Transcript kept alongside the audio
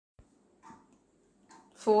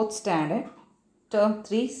4th standard, Term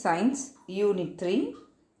 3 Science, Unit 3,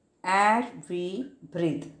 Air We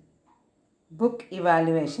Breathe. Book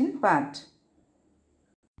evaluation part.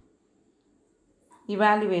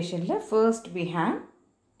 Evaluation first we have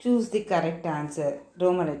choose the correct answer.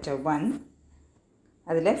 Roman letter 1.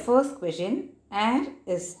 Adile first question, air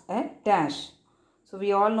is a dash. So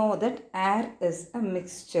we all know that air is a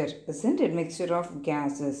mixture, isn't it? Mixture of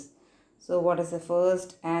gases. So what is the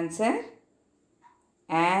first answer?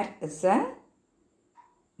 Air is a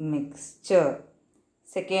mixture.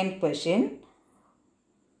 Second question,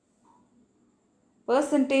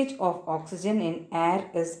 percentage of oxygen in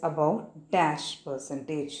air is about dash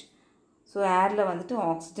percentage. So air la vandu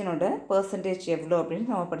oxygen oda percentage evlo appdinu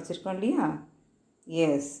nama padichirukom illaya?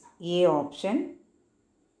 Yes, A option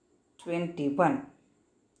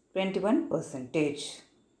 21%.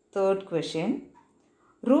 Third question,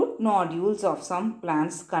 root nodules of some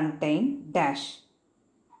plants contain dash.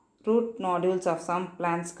 Root nodules of some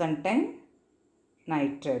plants contain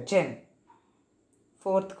nitrogen.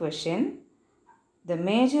 Fourth question, the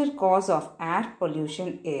major cause of air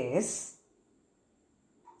pollution is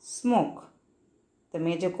smoke. The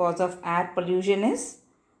major cause of air pollution is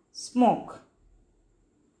smoke.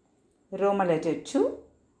 Roman letter 2,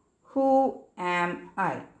 who am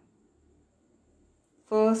I?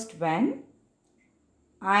 First one,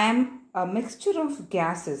 I am a mixture of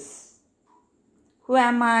gases. Who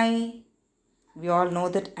am I? We all know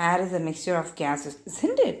that air is a mixture of gases,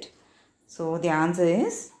 isn't it? So the answer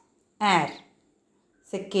is air.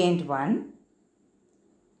 Second one,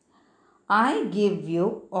 I give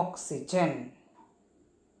you oxygen.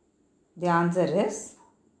 The answer is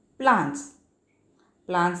plants.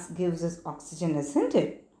 Plants gives us oxygen, isn't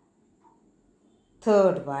it?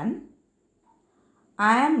 Third one,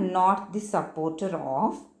 I am not the supporter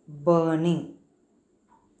of burning.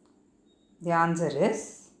 The answer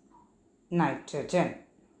is nitrogen.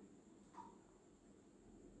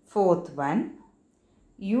 Fourth one,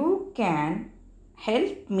 you can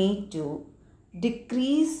help me to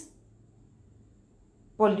decrease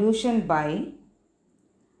pollution by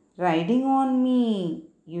riding on me.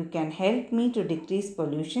 You can help me to decrease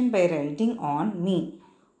pollution by riding on me.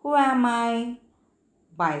 Who am I?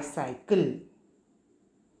 Bicycle.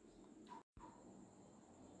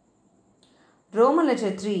 Roman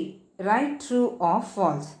letter 3. Write true or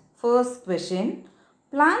false. First question,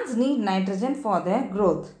 plants need nitrogen for their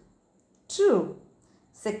growth. True.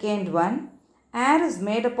 Second one, air is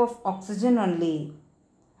made up of oxygen only.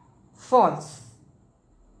 False.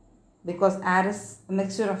 Because air is a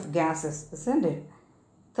mixture of gases, isn't it?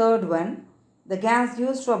 Third one, the gas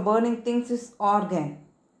used for burning things is argon.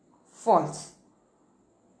 False.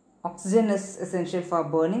 Oxygen is essential for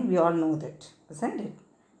burning. We all know that, isn't it?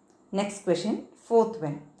 Next question, fourth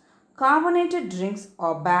one. Carbonated drinks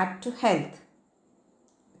are bad to health.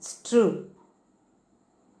 It's true.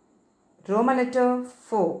 Roman letter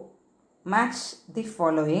 4. Match the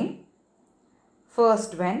following.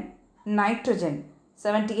 First one, nitrogen,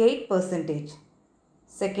 78%.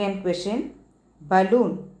 Second question,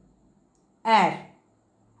 balloon, air.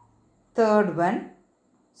 Third one,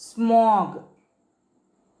 smog,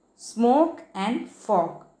 smoke and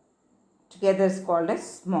fog. Together is called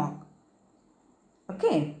as smog.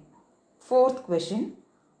 Okay. Fourth question,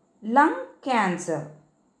 lung cancer,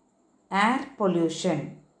 air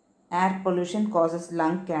pollution. Air pollution causes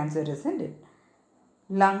lung cancer, isn't it?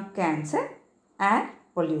 Lung cancer, air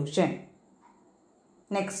pollution.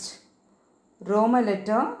 Next, Roman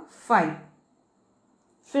letter 5.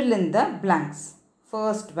 Fill in the blanks.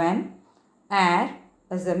 First one, air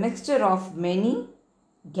is a mixture of many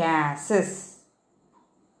gases.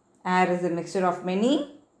 Air is a mixture of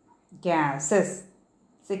many gases.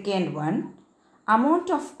 Second one, amount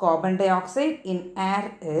of carbon dioxide in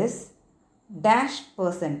air is dash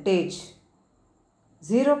percentage,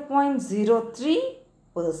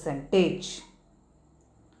 0.03%.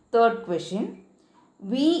 Third question,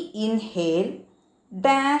 we inhale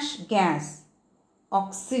dash gas,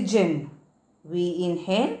 oxygen. We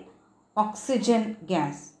inhale oxygen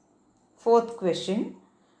gas. Fourth question,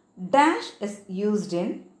 dash is used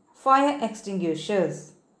in fire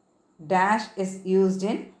extinguishers. Dash is used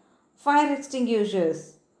in fire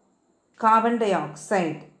extinguishers. Carbon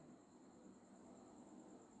dioxide.